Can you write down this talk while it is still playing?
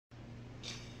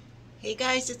Hey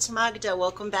guys, it's Magda.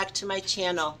 Welcome back to my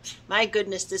channel. My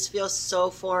goodness, this feels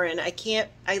so foreign.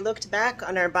 I looked back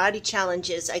on our body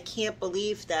challenges. I can't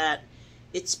believe that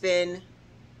it's been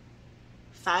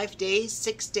 5 days,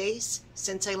 6 days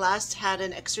since I last had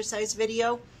an exercise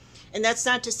video. And that's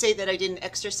not to say that I didn't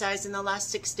exercise in the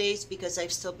last 6 days, because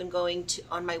I've still been going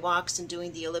on my walks and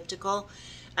doing the elliptical.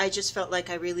 I just felt like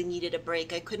I really needed a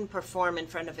break. I couldn't perform in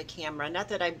front of a camera. Not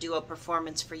that I do a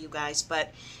performance for you guys,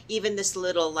 but even this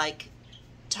little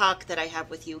talk that I have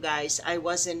with you guys, I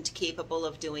wasn't capable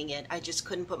of doing it. I just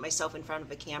couldn't put myself in front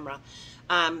of a camera.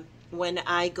 When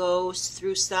I go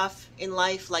through stuff in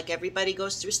life, like everybody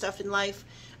goes through stuff in life,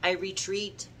 I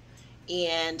retreat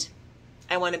and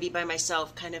I want to be by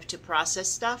myself kind of to process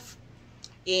stuff.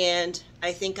 And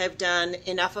I think I've done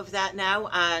enough of that now.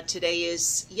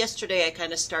 Yesterday I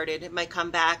kind of started my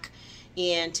comeback,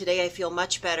 and today I feel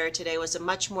much better. Today was a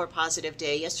much more positive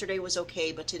day. Yesterday was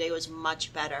okay, but today was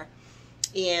much better.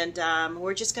 And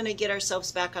we're just going to get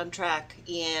ourselves back on track.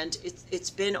 And it's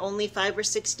been only 5 or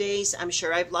 6 days. I'm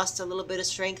sure I've lost a little bit of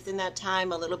strength in that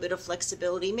time, a little bit of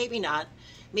flexibility. Maybe not.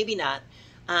 Maybe not.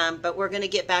 But we're going to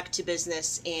get back to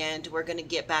business, and we're going to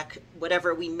get back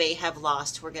whatever we may have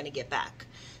lost. We're going to get back.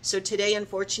 So today,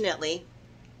 unfortunately,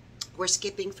 we're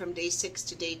skipping from day 6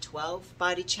 to day 12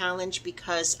 body challenge,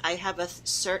 because I have a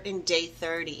certain day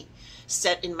 30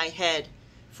 set in my head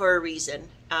for a reason.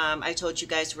 I told you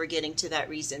guys we're getting to that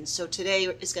reason. So today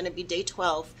is going to be day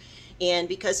 12. And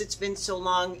because it's been so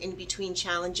long in between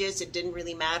challenges, it didn't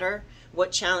really matter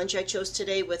what challenge I chose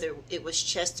today, whether it was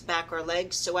chest, back, or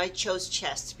legs. So I chose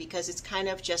chest because it's kind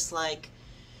of just like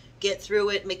get through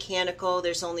it, mechanical.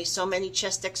 There's only so many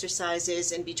chest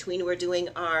exercises. In between, we're doing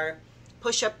our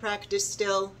push-up practice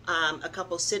still, a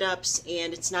couple sit-ups,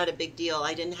 and it's not a big deal.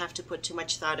 I didn't have to put too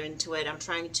much thought into it. I'm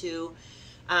trying to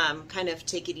kind of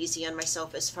take it easy on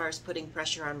myself as far as putting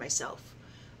pressure on myself.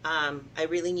 I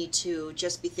really need to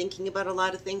just be thinking about a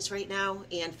lot of things right now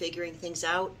and figuring things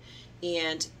out.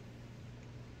 And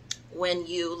when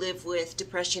you live with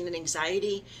depression and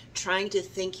anxiety, trying to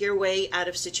think your way out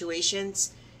of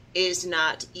situations is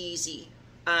not easy.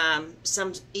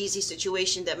 Some easy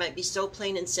situation that might be so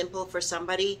plain and simple for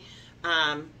somebody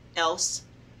else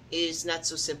is not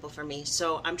so simple for me.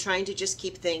 So I'm trying to just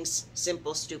keep things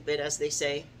simple, stupid, as they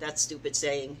say. That's stupid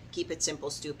saying. Keep it simple,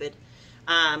 stupid.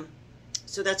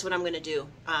 So that's what I'm going to do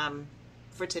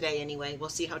for today anyway. We'll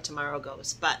see how tomorrow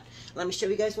goes. But let me show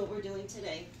you guys what we're doing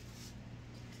today.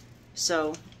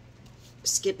 So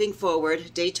skipping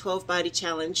forward, day 12 body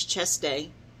challenge, chest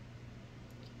day.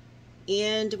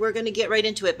 And we're going to get right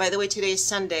into it. By the way, today is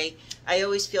Sunday. I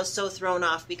always feel so thrown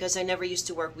off because I never used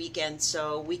to work weekends.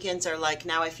 So weekends are like,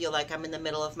 now I feel like I'm in the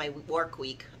middle of my work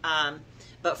week.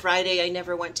 But Friday, I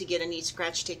never went to get any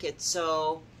scratch tickets.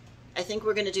 So I think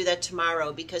we're going to do that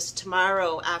tomorrow, because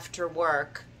tomorrow after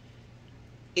work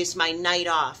is my night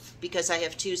off, because I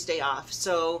have Tuesday off.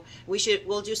 So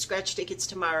we'll do scratch tickets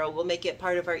tomorrow. We'll make it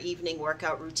part of our evening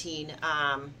workout routine.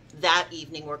 That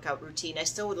evening workout routine. I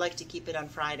still would like to keep it on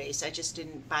Fridays. I just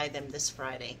didn't buy them this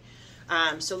Friday.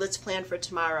 So let's plan for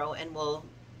tomorrow, and we'll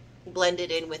blend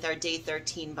it in with our day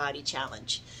 13 body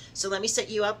challenge. So let me set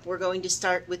you up. We're going to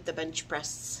start with the bench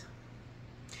press.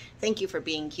 Thank you for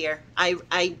being here.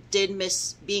 I did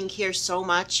miss being here so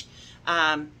much.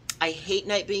 I hate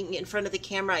not being in front of the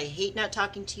camera. I hate not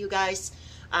talking to you guys,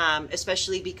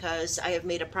 especially because I have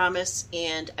made a promise,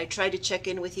 and I try to check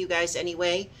in with you guys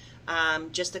anyway.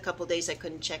 Just a couple days I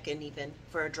couldn't check in even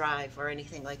for a drive or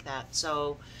anything like that.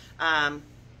 So I'm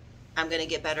going to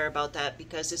get better about that,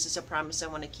 because this is a promise I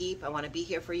want to keep. I want to be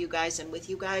here for you guys and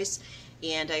with you guys,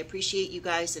 and I appreciate you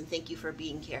guys, and thank you for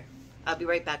being here. I'll be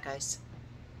right back, guys.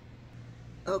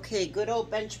 Okay, good old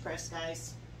bench press,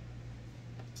 guys.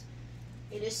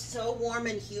 It is so warm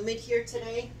and humid here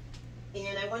today,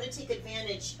 and I want to take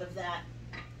advantage of that.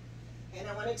 And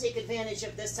I want to take advantage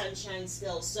of the sunshine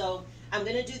still. So I'm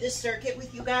going to do this circuit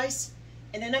with you guys,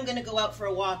 and then I'm going to go out for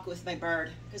a walk with my bird,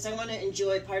 because I want to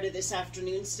enjoy part of this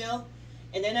afternoon still.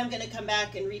 And then I'm going to come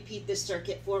back and repeat this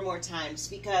circuit 4 more times,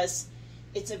 because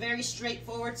it's a very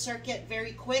straightforward circuit,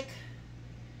 very quick.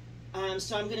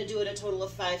 So I'm going to do it a total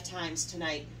of 5 times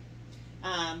tonight,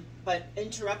 but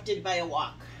interrupted by a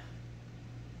walk.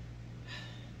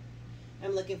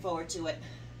 I'm looking forward to it.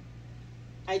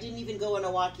 I didn't even go on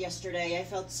a walk yesterday. I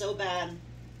felt so bad.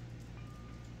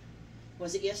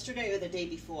 Was it yesterday or the day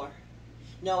before?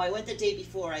 No, I went the day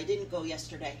before. I didn't go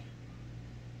yesterday.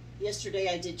 Yesterday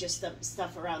I did just the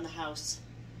stuff around the house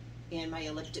and my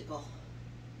elliptical,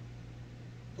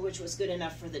 which was good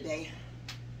enough for the day.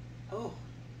 Oh,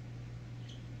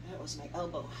 that was my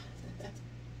elbow.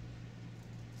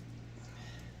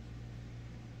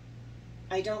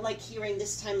 I don't like hearing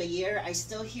this time of year. I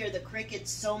still hear the crickets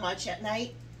so much at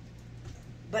night.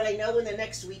 But I know in the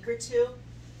next week or two,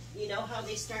 you know how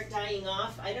they start dying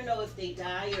off? I don't know if they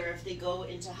die or if they go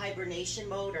into hibernation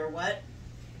mode or what.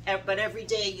 But every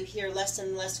day you hear less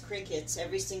and less crickets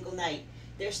every single night.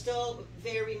 They're still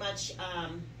very much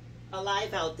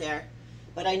alive out there.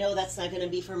 But I know that's not going to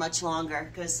be for much longer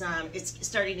because it's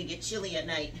starting to get chilly at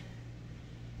night.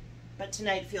 But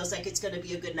tonight feels like it's going to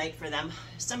be a good night for them.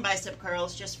 Some bicep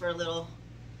curls just for a little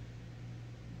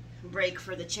break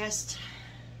for the chest.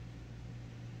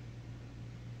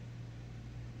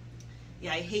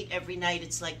 Yeah, I hate every night.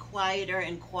 It's like quieter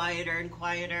and quieter and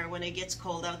quieter when it gets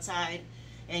cold outside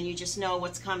and you just know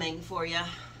what's coming for you.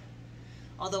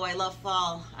 Although I love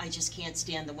fall, I just can't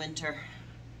stand the winter.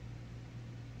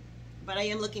 But I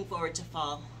am looking forward to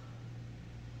fall.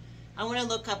 I want to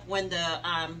look up when the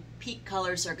peak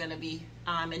colors are going to be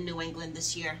in New England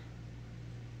this year.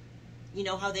 You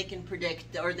know how they can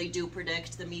predict, or they do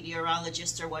predict, the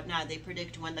meteorologists or whatnot, they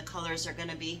predict when the colors are going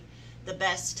to be the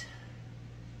best.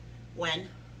 When?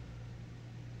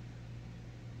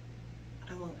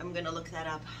 I'm going to look that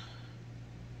up.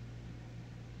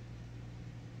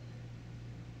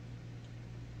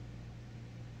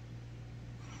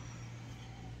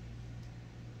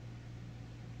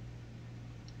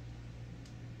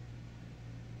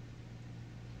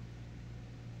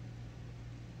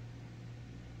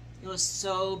 It was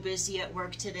so busy at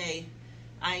work today.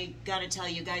 I gotta tell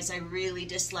you guys, I really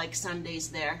dislike Sundays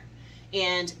there.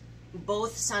 And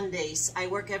both Sundays, I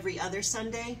work every other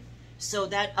Sunday, so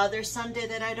that other Sunday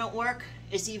that I don't work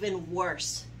is even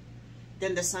worse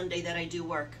than the Sunday that I do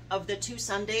work. Of the two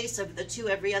Sundays, of the two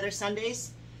every other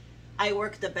Sundays, I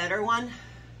work the better one,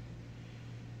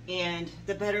 and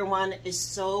the better one is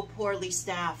so poorly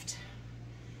staffed.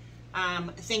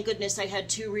 Thank goodness I had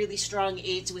two really strong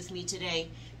aides with me today,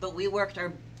 but we worked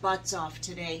our butts off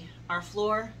today. Our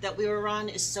floor that we were on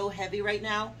is so heavy right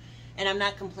now, and I'm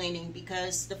not complaining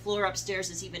because the floor upstairs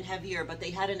is even heavier, but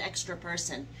they had an extra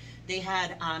person. They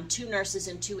had 2 nurses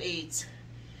and 2 aides.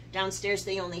 Downstairs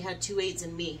they only had 2 aides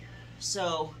and me.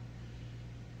 So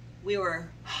we were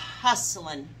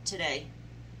hustling today.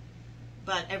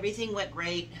 But everything went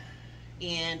great,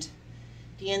 and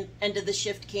the end of the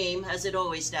shift came, as it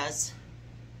always does.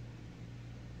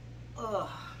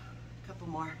 Oh, a couple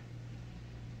more.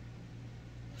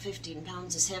 15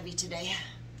 pounds is heavy today.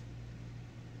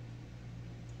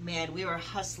 Man, we were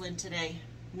hustling today,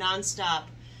 non-stop.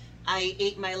 I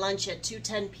ate my lunch at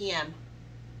 2:10 p.m.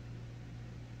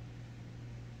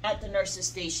 at the nurse's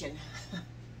station.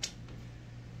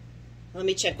 Let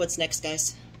me check what's next,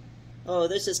 guys. Oh,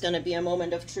 this is going to be a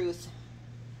moment of truth.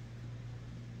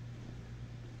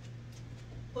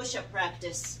 Push-up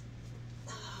practice.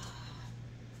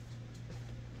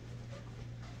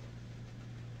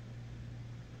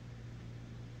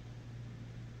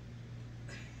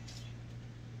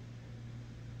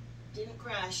 Didn't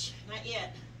crash, not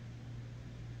yet.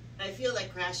 I feel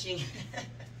like crashing.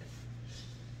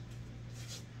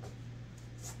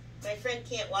 My friend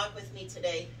can't walk with me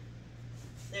today.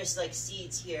 There's like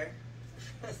seeds here.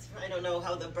 I don't know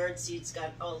how the bird seeds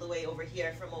got all the way over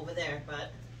here from over there,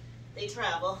 but they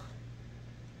travel.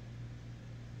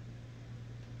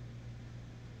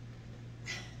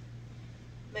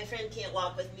 My friend can't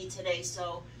walk with me today,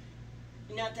 so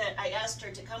not that I asked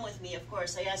her to come with me, of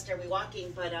course. I asked her, are we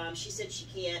walking? But she said she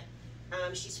can't.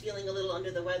 She's feeling a little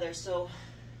under the weather, so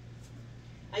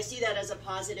I see that as a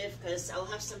positive because I'll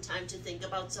have some time to think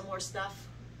about some more stuff.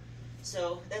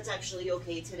 So that's actually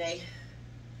okay today.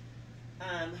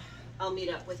 I'll meet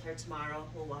up with her tomorrow.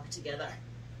 We'll walk together.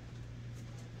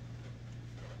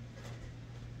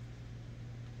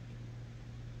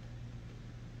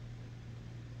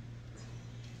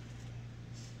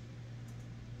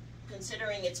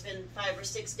 Considering it's been 5 or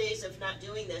 6 days of not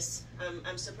doing this,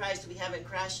 I'm surprised we haven't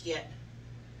crashed yet.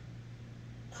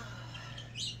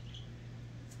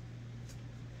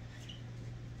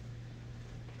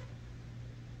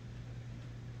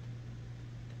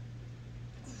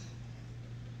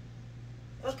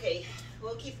 Okay,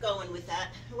 we'll keep going with that.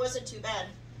 It wasn't too bad.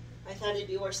 I thought it'd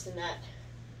be worse than that.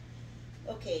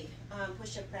 Okay,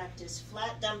 push-up practice,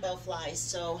 flat dumbbell flies.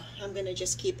 So I'm gonna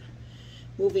just keep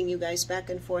moving you guys back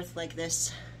and forth like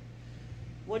this.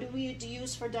 What do we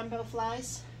use for dumbbell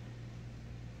flies?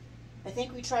 I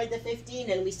think we tried the 15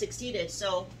 and we succeeded,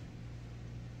 so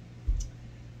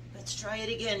let's try it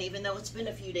again, even though it's been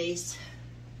a few days.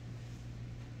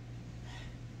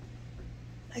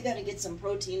 I gotta get some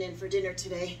protein in for dinner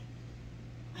today.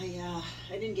 I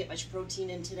didn't get much protein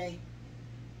in today.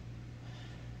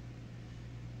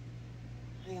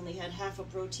 I only had half a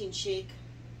protein shake.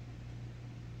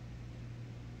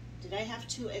 Did I have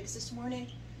 2 eggs this morning?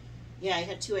 Yeah, I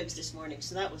had 2 eggs this morning,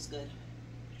 so that was good.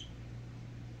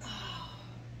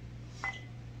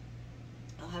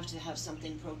 I'll have to have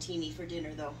something proteiny for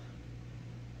dinner though.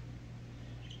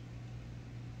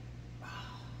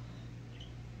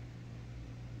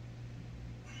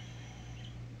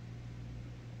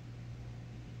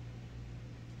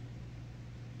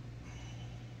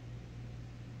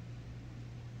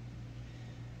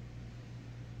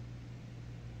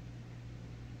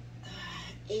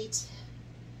 8,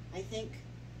 I think,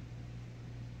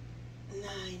 9,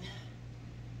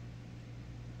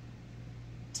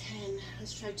 10,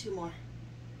 let's try 2 more,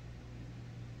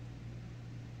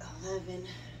 11,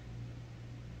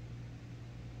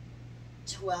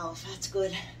 12, that's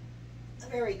good,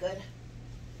 very good,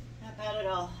 not bad at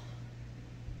all.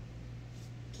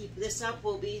 Keep this up,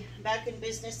 we'll be back in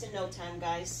business in no time,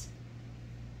 guys.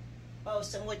 Oh,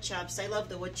 some wood chops, I love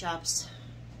the wood chops.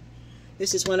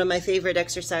 This is one of my favorite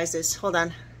exercises. Hold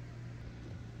on.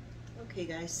 Okay,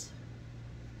 guys.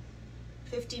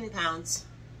 15 pounds.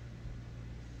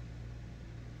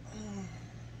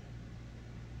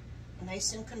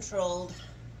 Nice and controlled.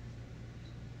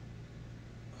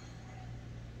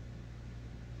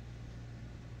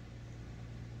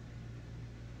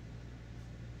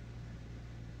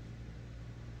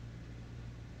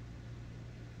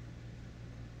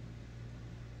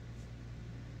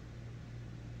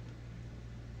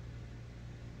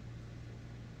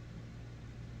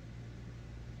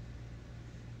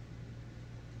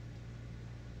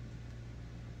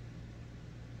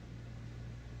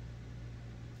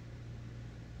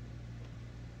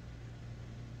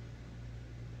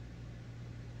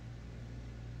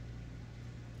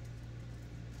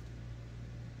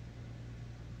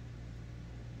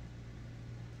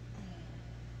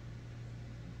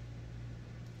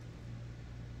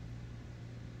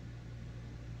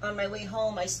 On my way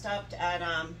home, I stopped at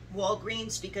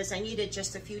Walgreens because I needed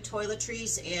just a few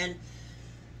toiletries, and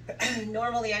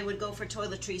normally I would go for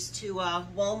toiletries to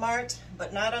Walmart,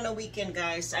 but not on a weekend,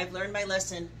 guys. I've learned my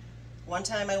lesson. One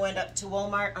time I went up to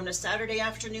Walmart on a Saturday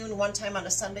afternoon, one time on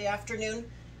a Sunday afternoon.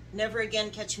 Never again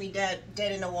catch me dead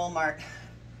in a Walmart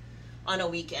on a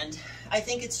weekend. I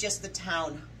think it's just the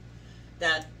town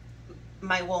that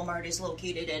my Walmart is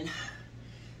located in.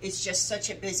 It's just such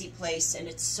a busy place, and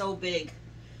it's so big.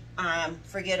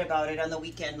 Forget about it on the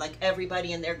weekend. Like,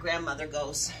 everybody and their grandmother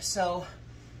goes. So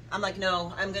I'm like,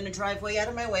 no, I'm gonna drive way out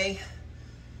of my way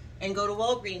and go to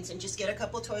Walgreens and just get a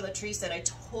couple toiletries that I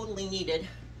totally needed.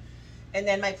 And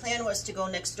then my plan was to go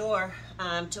next door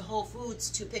to Whole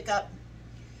Foods to pick up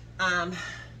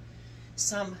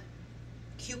some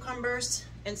cucumbers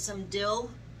and some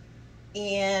dill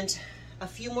and a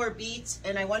few more beets,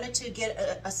 and I wanted to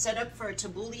get a setup for a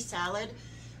tabbouleh salad.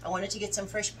 I wanted to get some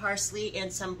fresh parsley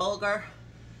and some bulgur.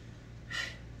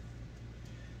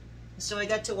 So I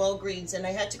got to Walgreens and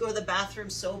I had to go to the bathroom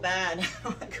so bad.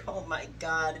 I'm like, oh my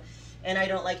God. And I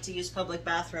don't like to use public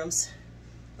bathrooms.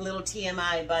 A little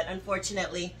TMI, but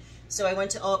unfortunately. So I went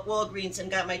to Walgreens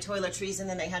and got my toiletries, and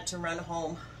then I had to run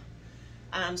home.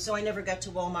 So I never got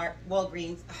to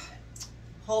Walgreens,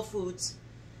 Whole Foods.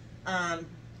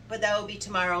 But that will be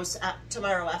tomorrow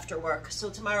after work. So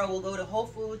tomorrow we'll go to Whole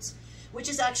Foods, which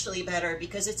is actually better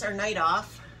because it's our night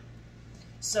off.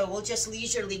 So we'll just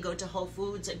leisurely go to Whole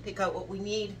Foods and pick out what we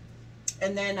need.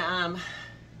 And then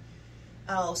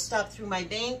I'll stop through my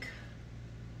bank,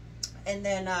 and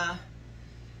then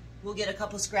we'll get a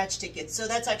couple scratch tickets. So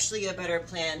that's actually a better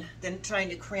plan than trying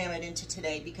to cram it into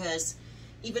today, because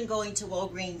even going to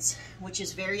Walgreens, which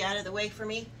is very out of the way for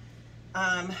me,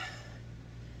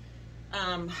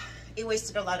 it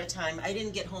wasted a lot of time. I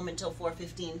didn't get home until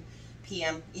 4:15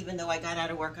 p.m. even though I got out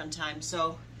of work on time.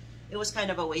 So it was kind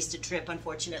of a wasted trip,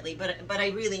 unfortunately. But I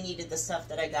really needed the stuff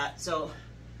that I got. So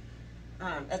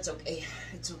that's okay.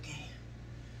 It's okay.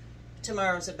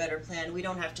 Tomorrow's a better plan. We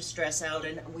don't have to stress out,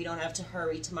 and we don't have to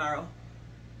hurry tomorrow.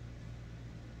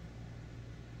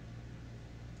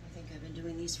 I think I've been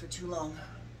doing these for too long.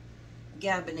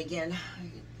 Gabbing again.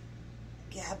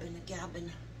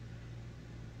 Gabbing.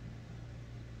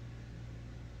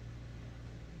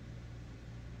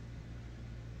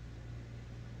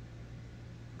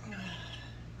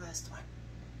 Last one.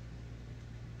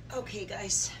 Okay,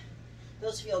 guys.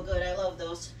 Those feel good. I love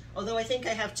those. Although I think I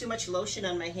have too much lotion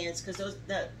on my hands, because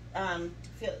that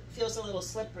feels a little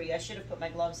slippery. I should have put my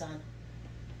gloves on.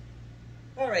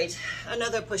 All right,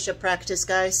 another push-up practice,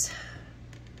 guys.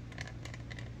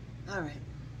 All right.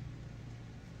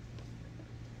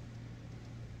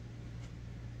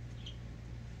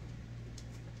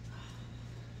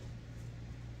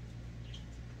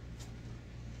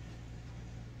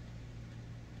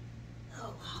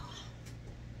 Oh, wow.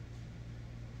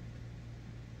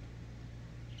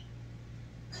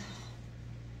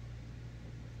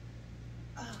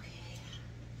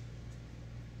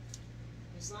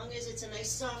 As long as it's a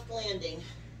nice soft landing.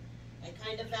 I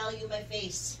kind of value my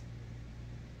face.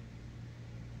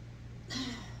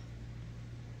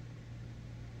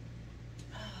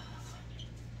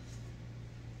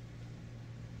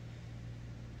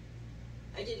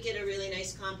 I did get a really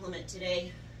nice compliment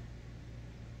today.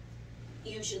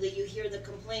 Usually you hear the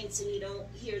complaints and you don't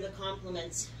hear the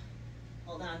compliments.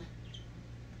 Hold on.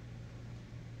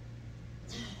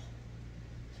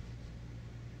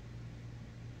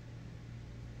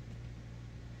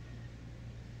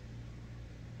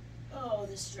 Oh,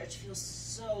 this stretch feels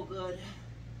so good.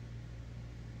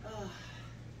 Oh.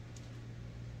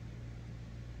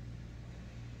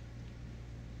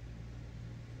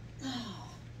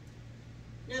 Oh.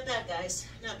 Not bad, guys.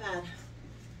 Not bad.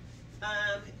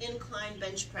 Incline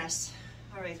bench press.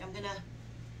 All right, I'm gonna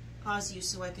pause you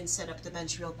so I can set up the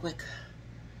bench real quick.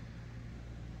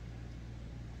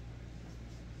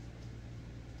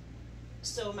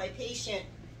 So my patient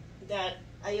that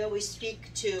I always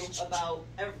speak to about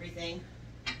everything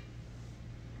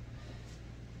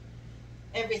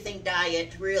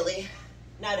diet, really,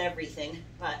 not everything,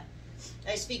 but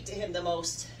I speak to him the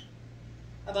most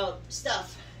about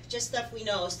stuff, just stuff we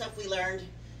know, stuff we learned,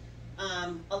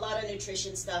 a lot of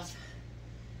nutrition stuff.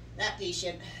 That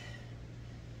patient,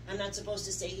 I'm not supposed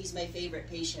to say he's my favorite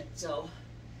patient, so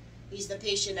he's the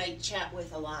patient I chat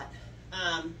with a lot.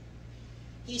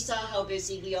 He saw how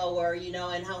busy we all were, you know,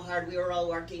 and how hard we were all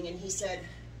working, and he said,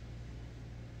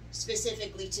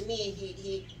 specifically to me,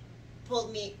 he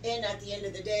pulled me in at the end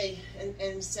of the day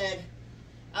and said,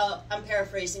 I'm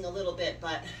paraphrasing a little bit,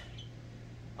 but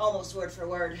almost word for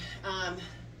word,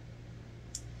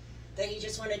 that he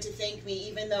just wanted to thank me,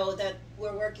 even though that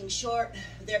we're working short,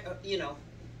 there, you know,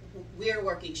 we're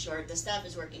working short, the staff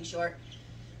is working short,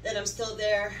 that I'm still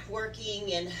there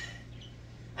working, and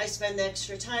I spend the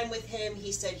extra time with him.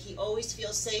 He said he always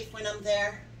feels safe when I'm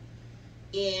there,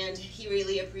 and he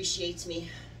really appreciates me.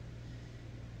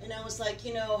 And I was like,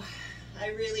 you know, I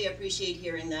really appreciate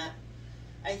hearing that.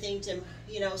 I thanked him,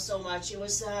 you know, so much. It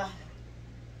was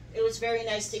very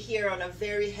nice to hear on a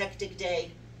very hectic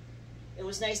day. It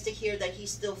was nice to hear that he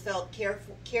still felt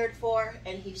cared for,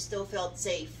 and he still felt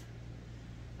safe.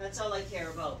 That's all I care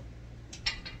about.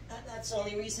 That's the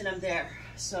only reason I'm there.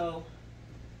 So,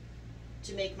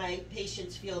 to make my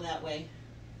patients feel that way.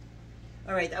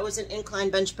 All right, that was an incline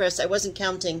bench press. I wasn't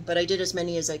counting, but I did as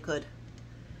many as I could.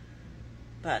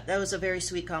 But that was a very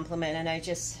sweet compliment, and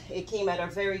it came at a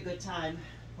very good time,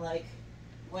 like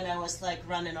when I was like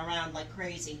running around like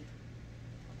crazy.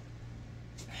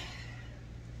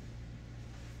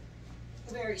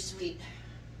 Very sweet.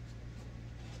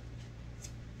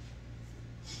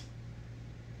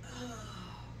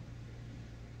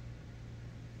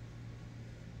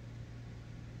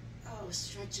 Oh,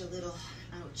 stretch a little.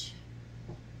 Ouch.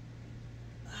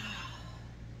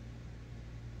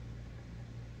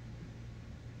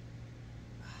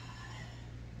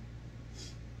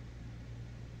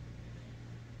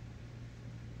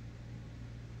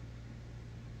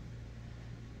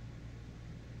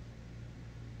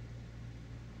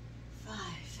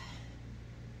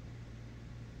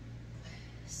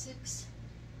 6,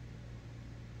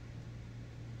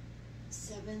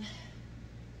 7,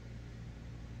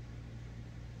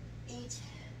 8,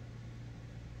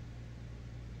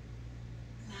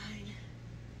 9,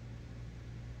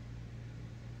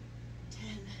 10,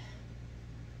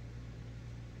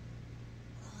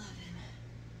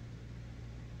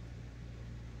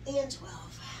 11, and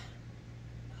 12.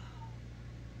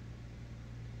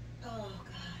 Oh,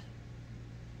 God.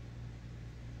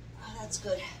 Oh, that's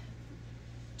good.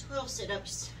 12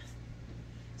 sit-ups.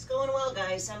 It's going well,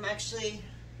 guys. I'm actually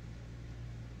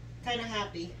kind of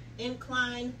happy.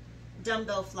 Incline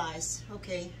dumbbell flies.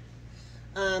 Okay.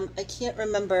 I can't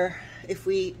remember if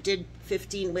we did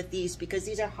 15 with these because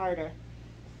these are harder.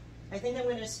 I think I'm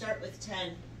going to start with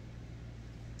 10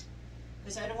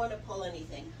 because I don't want to pull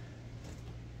anything.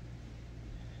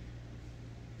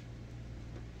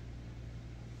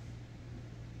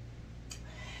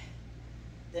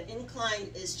 The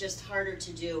incline is just harder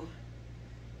to do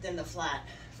than the flat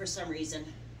for some reason,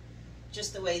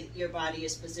 just the way your body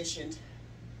is positioned.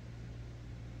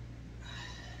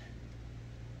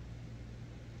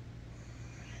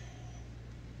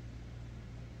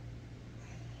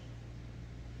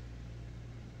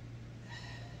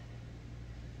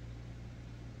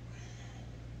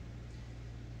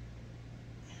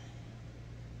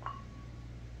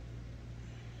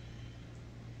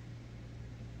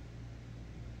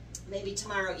 Maybe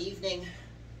tomorrow evening,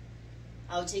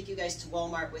 I'll take you guys to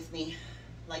Walmart with me,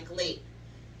 like late,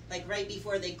 like right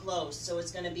before they close. So it's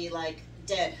gonna be like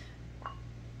dead.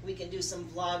 we can do some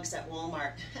vlogs at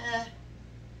Walmart.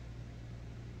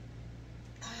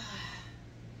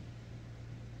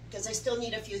 Because I still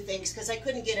need a few things, because I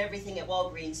couldn't get everything at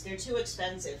Walgreens. They're too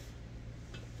expensive.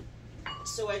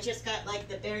 So I just got like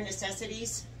the bare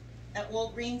necessities at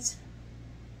Walgreens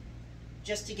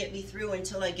just to get me through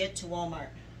until I get to Walmart.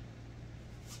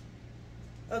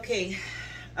 Okay.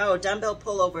 Oh, dumbbell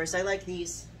pullovers. I like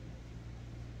these.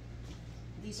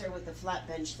 These are with the flat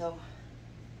bench though.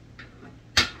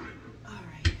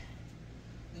 Alright. I'm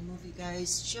gonna move you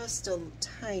guys just a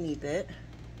tiny bit.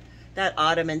 That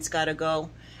ottoman's gotta go.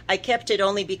 I kept it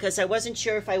only because I wasn't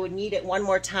sure if I would need it one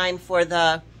more time for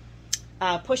the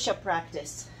push-up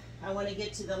practice. I want to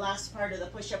get to the last part of the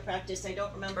push-up practice. I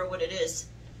don't remember what it is.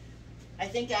 I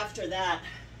think after that,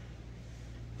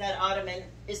 that ottoman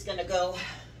is going to go.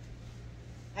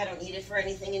 I don't need it for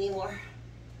anything anymore.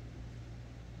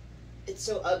 It's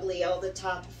so ugly. All the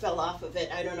top fell off of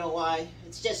it. I don't know why.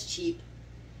 It's just cheap.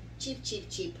 Cheap, cheap,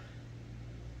 cheap.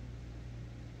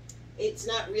 It's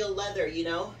not real leather, you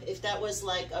know. If that was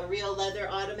like a real leather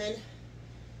ottoman,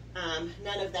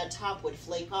 none of that top would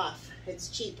flake off. It's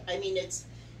cheap. I mean, it's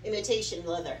imitation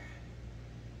leather.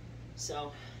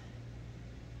 So,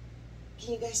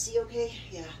 can you guys see okay?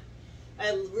 Yeah.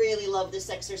 I really love this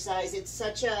exercise. It's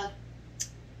such a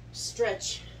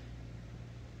stretch.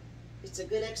 It's a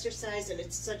good exercise, and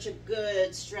it's such a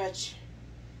good stretch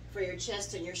for your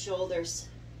chest and your shoulders.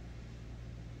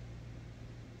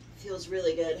 Feels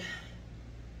really good.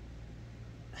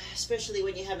 Especially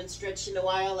when you haven't stretched in a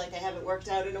while, like I haven't worked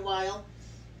out in a while.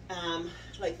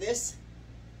 Like this.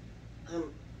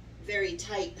 I'm very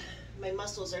tight. My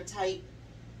muscles are tight.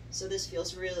 So this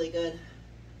feels really good.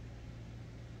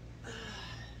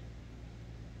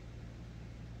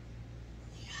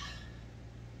 Yeah.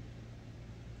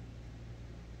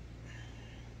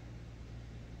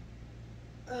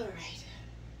 All right.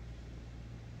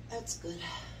 That's good.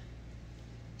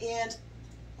 And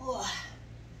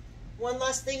one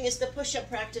last thing is the push-up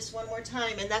practice one more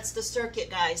time, and that's the circuit,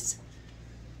 guys.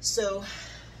 So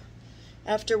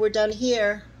after we're done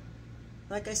here,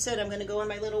 like I said, I'm going to go on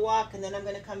my little walk, and then I'm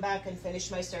going to come back and finish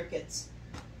my circuits.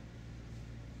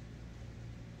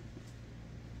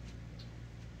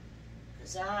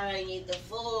 Because I need the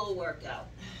full workout.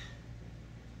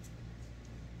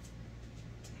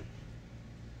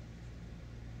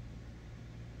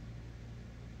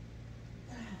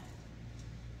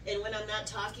 And when I'm not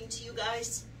talking to you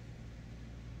guys,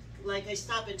 like I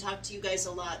stop and talk to you guys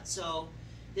a lot, so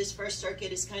this first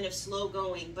circuit is kind of slow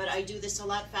going, but I do this a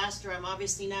lot faster. I'm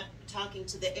obviously not talking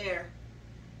to the air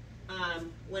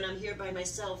when I'm here by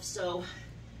myself, so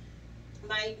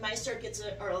my circuits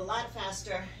are a lot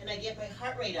faster, and I get my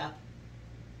heart rate up,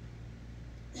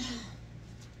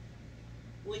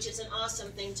 which is an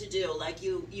awesome thing to do. Like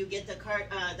you get the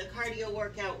cardio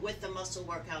workout with the muscle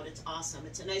workout. It's awesome.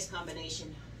 It's a nice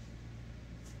combination.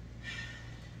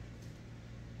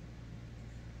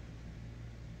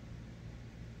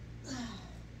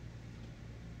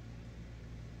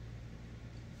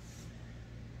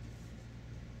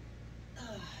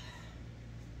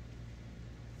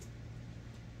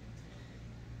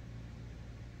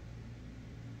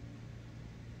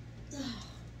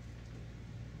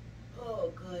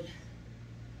 Oh, good.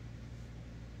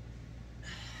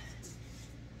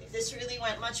 This really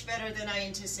went much better than I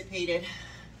anticipated.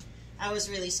 I was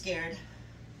really scared.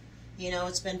 You know,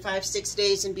 it's been 5-6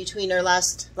 days in between our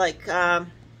last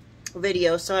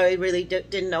video, so I really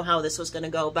didn't know how this was going to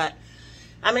go, but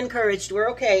I'm encouraged.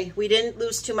 We're okay. We didn't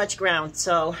lose too much ground,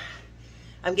 so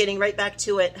I'm getting right back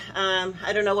to it.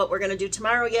 I don't know what we're going to do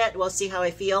tomorrow yet. We'll see how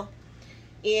I feel.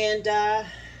 And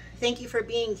thank you for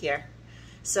being here.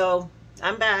 So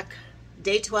I'm back,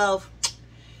 day 12.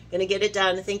 Gonna get it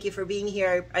done. Thank you for being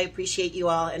here. I appreciate you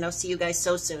all, and I'll see you guys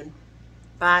so soon.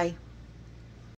 Bye.